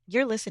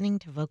You're listening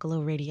to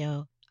Vocalo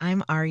Radio.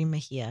 I'm Ari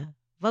Mejia,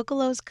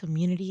 Vocalo's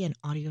community and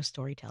audio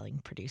storytelling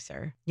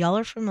producer. Y'all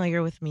are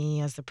familiar with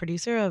me as the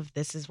producer of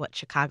This Is What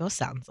Chicago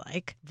Sounds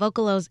Like,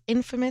 Vocalo's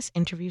infamous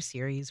interview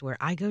series where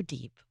I go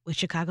deep with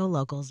Chicago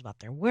locals about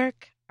their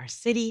work, our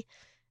city,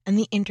 and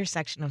the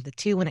intersection of the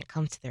two when it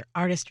comes to their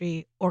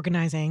artistry,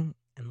 organizing,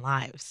 and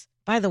lives.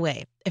 By the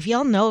way, if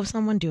y'all know of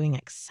someone doing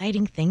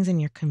exciting things in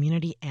your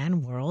community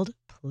and world,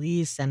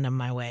 please send them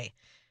my way.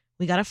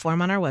 We got a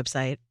form on our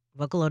website,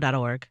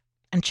 vocalo.org,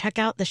 and check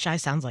out the Shy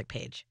Sounds Like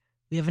page.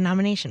 We have a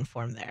nomination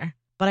form there.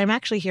 But I'm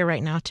actually here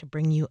right now to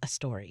bring you a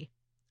story.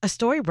 A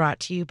story brought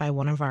to you by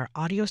one of our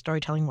audio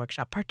storytelling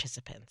workshop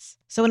participants.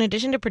 So in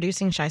addition to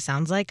producing Shy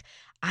Sounds Like,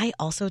 I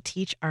also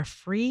teach our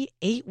free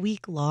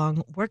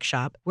 8-week-long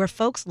workshop where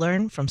folks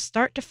learn from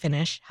start to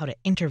finish how to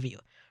interview,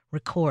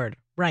 record,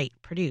 write,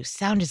 produce,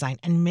 sound design,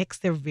 and mix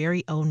their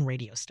very own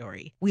radio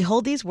story. We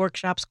hold these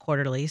workshops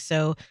quarterly,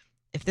 so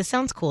if this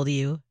sounds cool to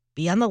you,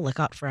 be on the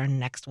lookout for our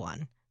next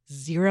one.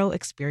 0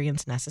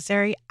 experience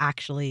necessary,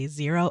 actually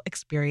 0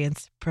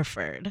 experience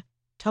preferred.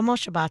 Tomo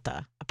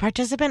Shibata, a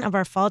participant of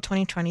our Fall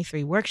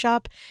 2023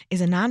 workshop,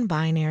 is a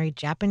non-binary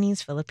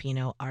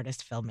Japanese-Filipino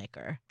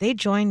artist-filmmaker. They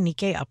joined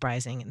Nikkei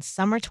Uprising in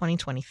summer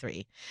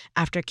 2023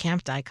 after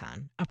Camp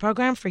Daikon, a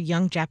program for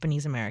young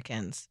Japanese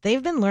Americans.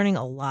 They've been learning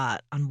a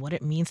lot on what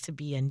it means to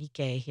be a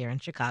Nikkei here in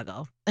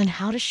Chicago and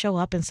how to show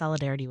up in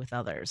solidarity with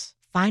others.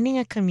 Finding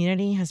a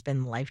community has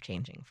been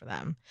life-changing for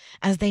them,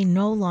 as they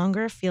no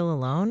longer feel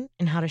alone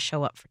in how to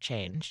show up for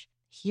change.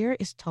 Here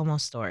is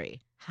Tomo's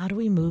story. How do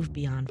we move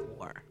beyond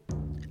war?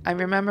 I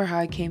remember how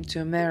I came to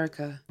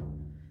America,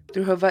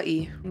 through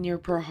Hawaii, near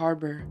Pearl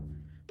Harbor,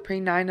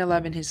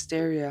 pre-9/11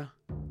 hysteria.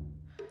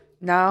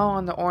 Now,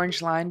 on the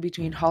orange line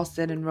between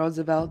Halsted and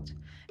Roosevelt,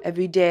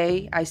 every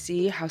day I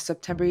see how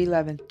September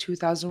 11th,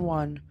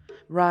 2001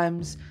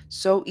 rhymes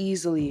so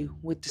easily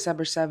with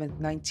December 7th,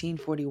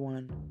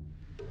 1941.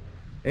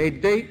 A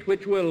date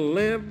which will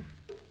live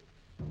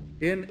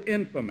in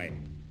infamy.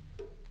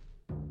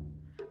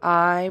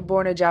 I,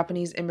 born a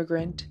Japanese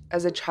immigrant,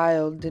 as a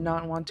child did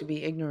not want to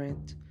be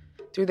ignorant.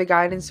 Through the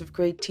guidance of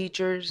great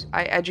teachers,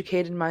 I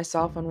educated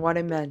myself on what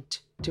it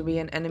meant to be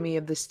an enemy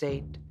of the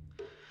state.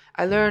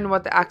 I learned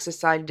what the Axis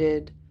side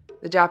did,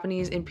 the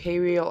Japanese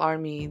Imperial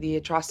Army, the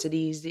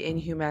atrocities, the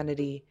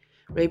inhumanity,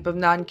 rape of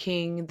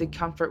Nanking, the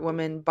comfort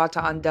woman,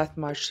 Bataan Death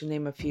March, to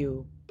name a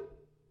few.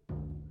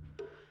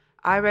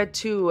 I read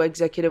too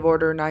Executive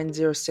Order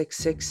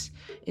 9066,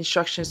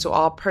 instructions to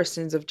all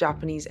persons of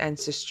Japanese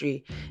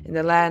ancestry in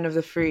the land of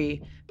the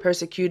free,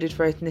 persecuted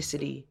for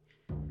ethnicity,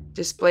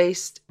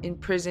 displaced,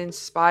 imprisoned,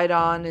 spied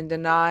on, and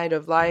denied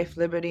of life,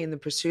 liberty, and the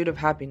pursuit of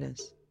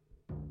happiness.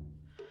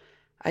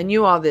 I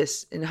knew all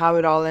this and how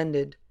it all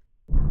ended.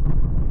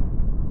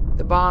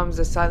 The bombs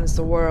that silenced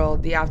the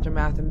world, the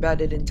aftermath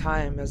embedded in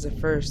time as the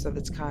first of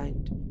its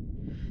kind.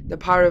 The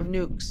power of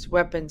nukes,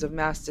 weapons of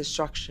mass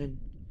destruction.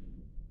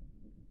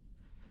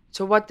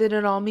 So what did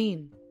it all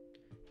mean?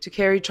 To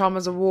carry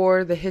traumas of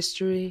war, the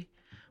history?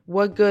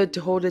 What good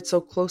to hold it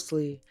so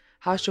closely?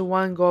 How should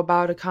one go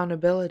about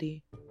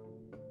accountability?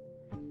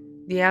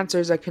 The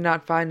answers I could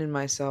not find in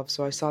myself,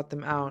 so I sought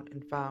them out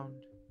and found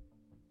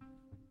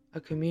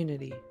a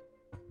community.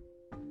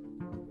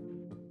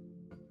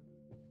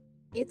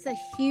 It's a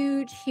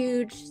huge,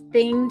 huge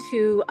thing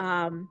to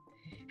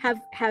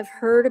have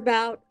heard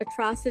about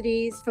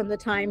atrocities from the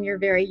time you're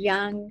very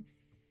young,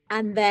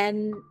 and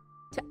then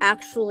to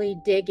actually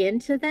dig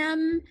into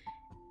them,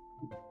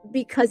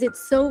 because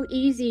it's so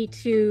easy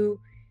to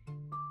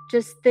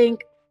just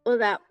think, well,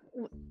 that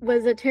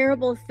was a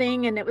terrible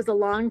thing and it was a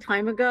long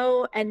time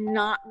ago, and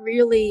not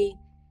really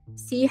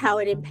see how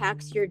it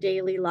impacts your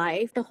daily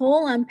life. The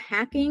whole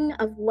unpacking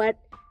of what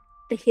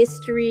the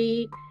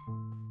history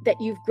that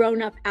you've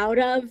grown up out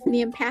of,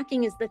 the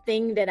unpacking is the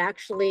thing that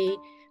actually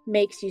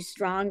makes you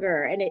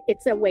stronger. And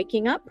it's a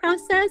waking up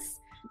process,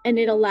 and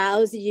it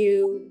allows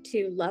you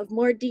to love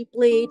more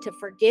deeply, to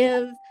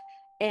forgive,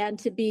 and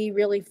to be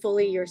really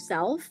fully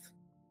yourself.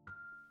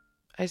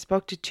 I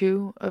spoke to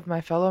 2 of my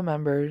fellow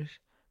members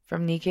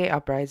from Nikkei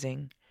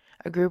Uprising,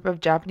 a group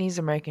of Japanese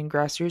American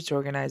grassroots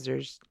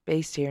organizers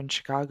based here in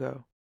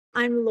Chicago.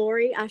 I'm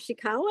Lori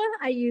Ashikawa.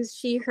 I use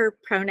she, her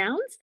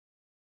pronouns.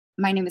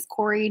 My name is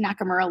Corey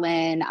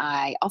Nakamura-Lin.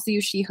 I also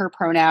use she, her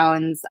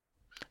pronouns.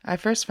 I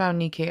first found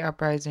Nikkei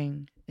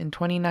Uprising in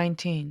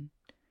 2019,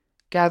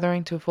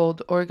 gathering to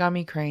fold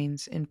origami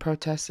cranes in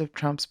protest of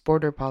Trump's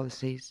border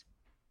policies.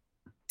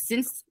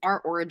 Since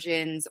our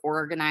origins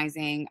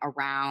organizing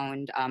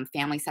around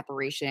family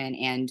separation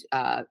and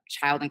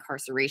child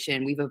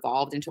incarceration, we've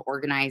evolved into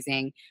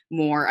organizing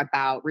more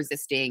about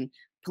resisting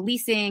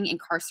policing,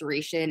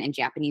 incarceration, and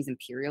Japanese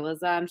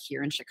imperialism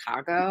here in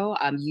Chicago,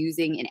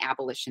 using an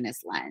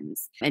abolitionist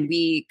lens. And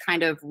we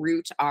kind of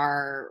root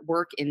our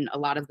work in a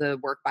lot of the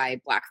work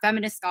by Black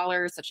feminist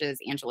scholars such as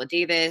Angela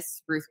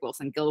Davis, Ruth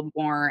Wilson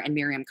Gilmore, and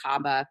Miriam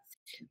Kaba,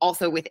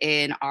 also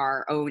within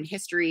our own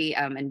history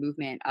and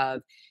movement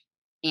of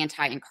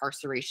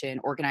anti-incarceration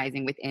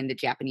organizing within the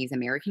Japanese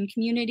American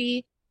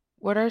community.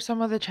 What are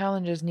some of the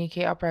challenges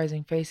Nikkei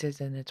Uprising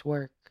faces in its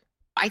work?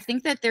 I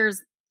think that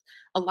there's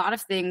a lot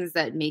of things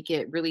that make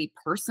it really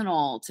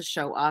personal to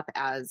show up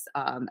as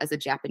a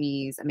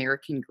Japanese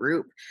American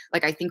group.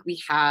 Like I think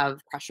we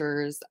have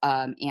pressures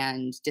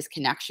and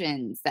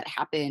disconnections that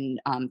happen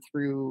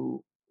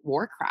through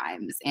war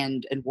crimes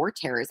and war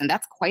terrors, and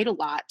that's quite a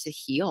lot to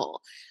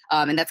heal,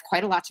 and that's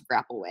quite a lot to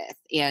grapple with.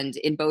 And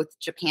in both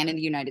Japan and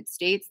the United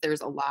States,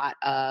 there's a lot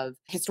of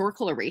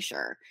historical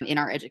erasure in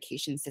our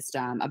education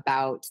system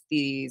about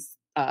these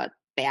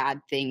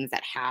bad things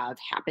that have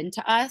happened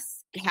to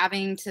us.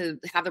 Having to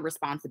have the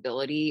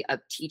responsibility of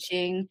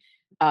teaching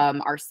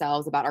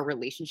ourselves about our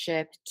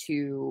relationship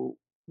to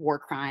war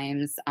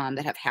crimes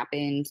that have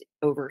happened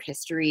over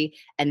history,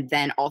 and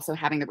then also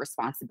having the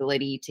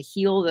responsibility to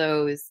heal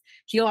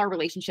our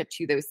relationship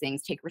to those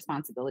things, take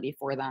responsibility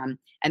for them,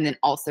 and then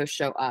also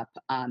show up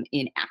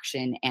in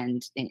action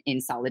and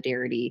in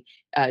solidarity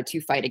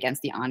to fight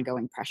against the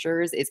ongoing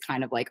pressures is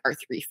kind of like our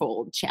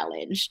threefold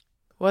challenge.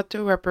 What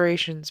do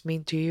reparations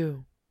mean to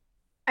you?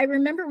 I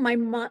remember my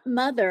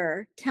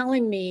mother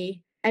telling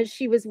me as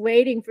she was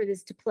waiting for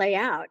this to play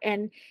out.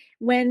 And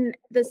when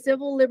the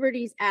Civil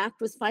Liberties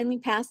Act was finally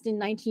passed in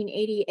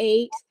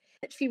 1988,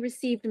 she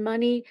received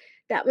money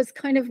that was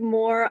kind of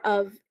more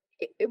of,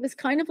 it was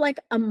kind of like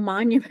a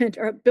monument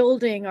or a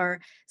building or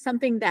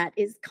something that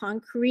is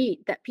concrete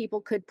that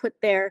people could put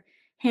their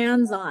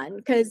hands on,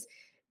 because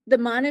the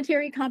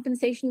monetary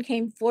compensation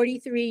came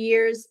 43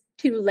 years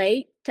too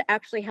late to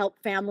actually help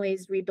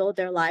families rebuild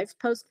their lives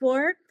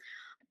post-war.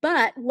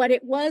 But what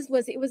it was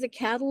it was a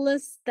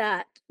catalyst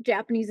that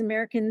Japanese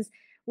Americans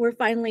were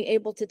finally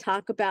able to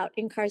talk about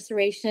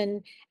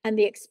incarceration and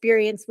the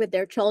experience with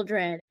their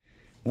children.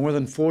 More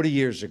than 40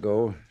 years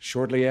ago,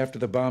 shortly after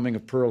the bombing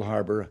of Pearl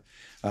Harbor,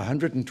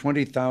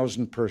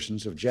 120,000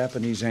 persons of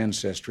Japanese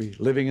ancestry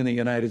living in the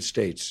United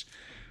States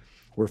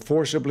were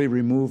forcibly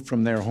removed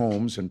from their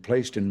homes and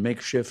placed in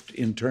makeshift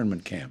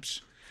internment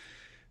camps.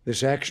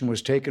 This action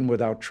was taken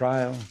without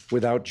trial,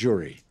 without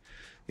jury.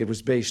 It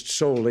was based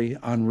solely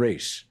on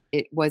race.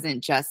 It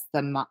wasn't just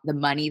the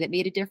money that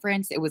made a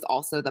difference. It was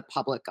also the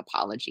public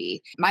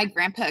apology. My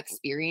grandpa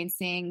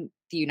experiencing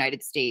the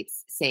United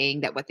States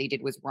saying that what they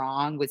did was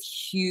wrong was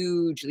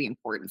hugely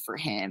important for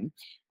him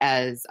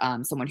as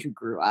someone who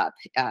grew up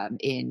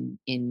in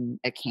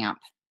a camp.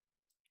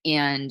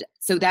 And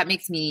so that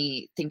makes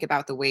me think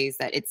about the ways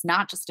that it's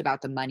not just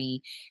about the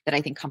money that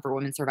I think Comfort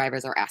Women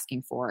survivors are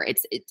asking for.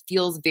 It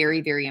feels very,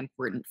 very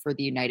important for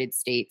the United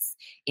States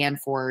and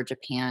for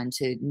Japan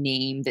to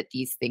name that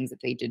these things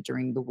that they did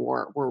during the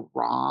war were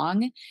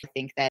wrong. I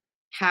think that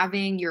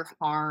having your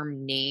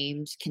harm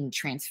named can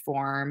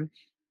transform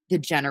the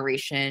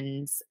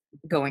generations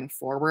going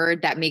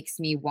forward. That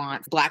makes me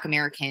want Black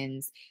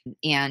Americans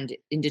and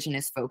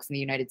Indigenous folks in the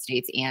United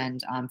States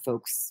and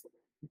folks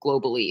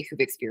globally who've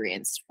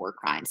experienced war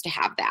crimes to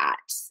have that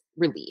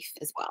relief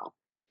as well.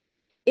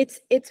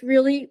 It's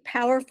really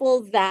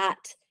powerful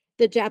that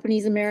the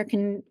Japanese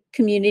American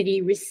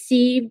community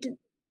received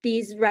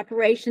these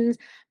reparations,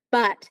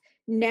 but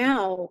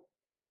now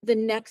the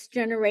next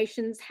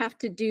generations have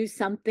to do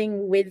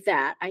something with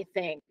that, I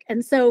think.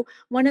 And so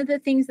one of the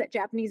things that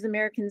Japanese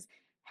Americans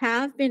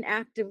have been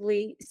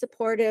actively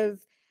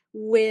supportive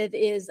with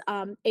is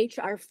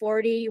HR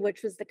 40,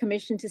 which was the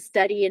Commission to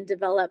Study and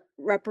Develop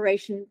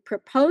Reparation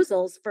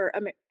Proposals for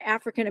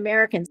African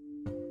Americans.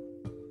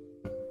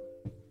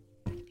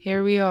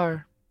 Here we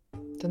are,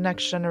 the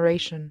next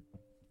generation.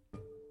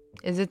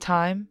 Is it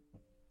time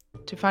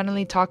to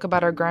finally talk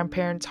about our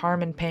grandparents'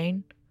 harm and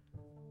pain?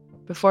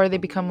 Before they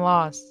become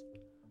lost,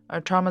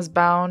 our traumas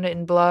bound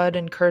in blood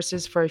and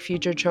curses for our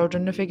future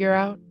children to figure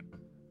out?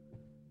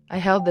 I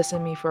held this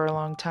in me for a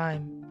long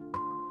time.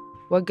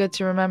 What good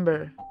to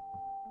remember?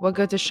 What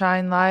good to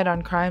shine light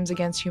on crimes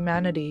against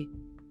humanity?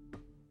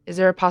 Is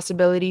there a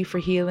possibility for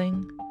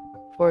healing,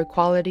 for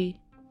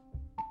equality?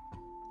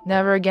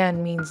 Never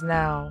again means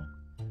now.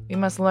 We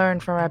must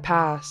learn from our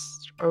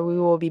past, or we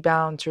will be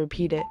bound to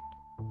repeat it.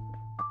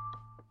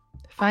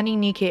 Finding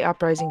Nikkei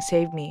Uprising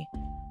saved me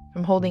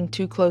from holding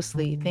too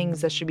closely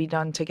things that should be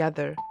done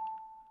together.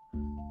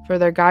 For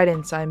their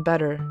guidance, I am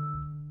better.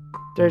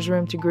 There's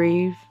room to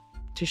grieve,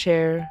 to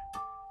share,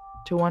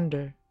 to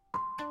wonder.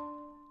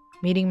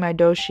 Meeting my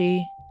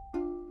doshi,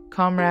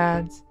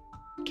 comrades,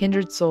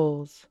 kindred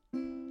souls,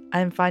 I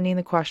am finding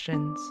the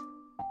questions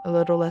a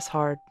little less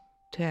hard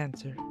to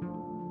answer.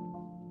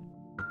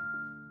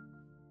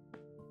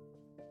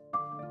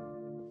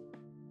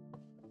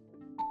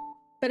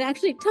 But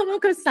actually,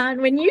 Tomoko-san,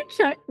 when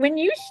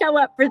you show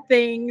up for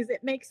things,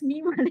 it makes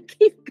me want to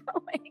keep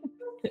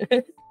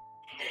going.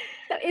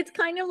 So it's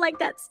kind of like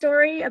that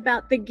story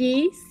about the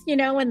geese,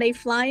 when they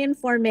fly in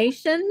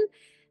formation.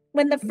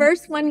 When the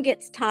first one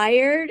gets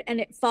tired and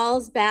it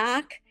falls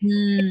back,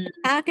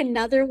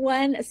 another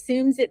one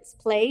assumes its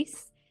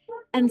place.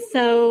 And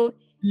so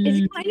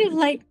it's kind of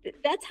like,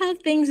 that's how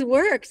things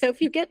work. So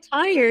if you get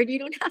tired, you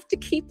don't have to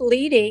keep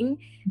leading.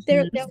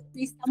 There'll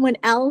be someone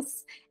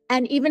else.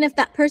 And even if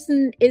that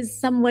person is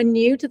someone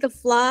new to the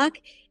flock,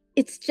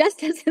 it's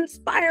just as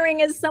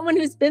inspiring as someone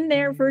who's been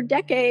there for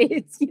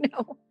decades,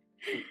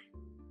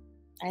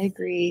 I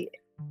agree.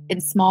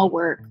 in small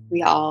work,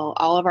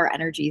 all of our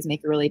energies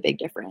make a really big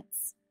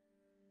difference.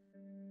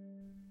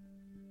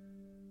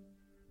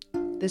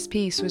 This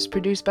piece was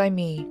produced by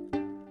me,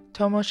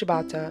 Tomo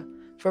Shibata,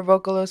 for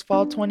Vocalo's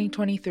Fall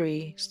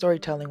 2023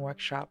 Storytelling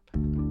Workshop.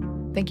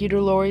 Thank you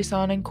to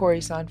Lori-san and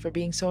Corey-san for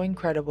being so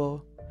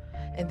incredible,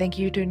 and thank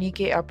you to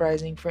Nikkei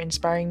Uprising for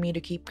inspiring me to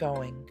keep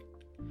going.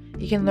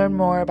 You can learn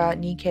more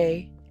about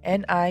Nikkei,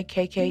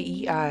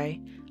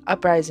 Nikkei,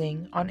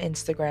 Uprising on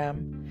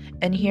Instagram,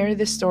 and hear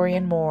this story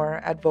and more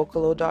at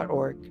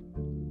vocalo.org.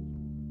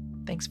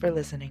 Thanks for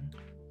listening.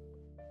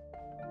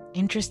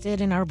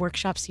 Interested in our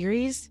workshop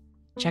series?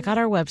 Check out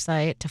our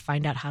website to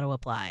find out how to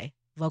apply,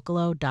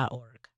 vocalo.org.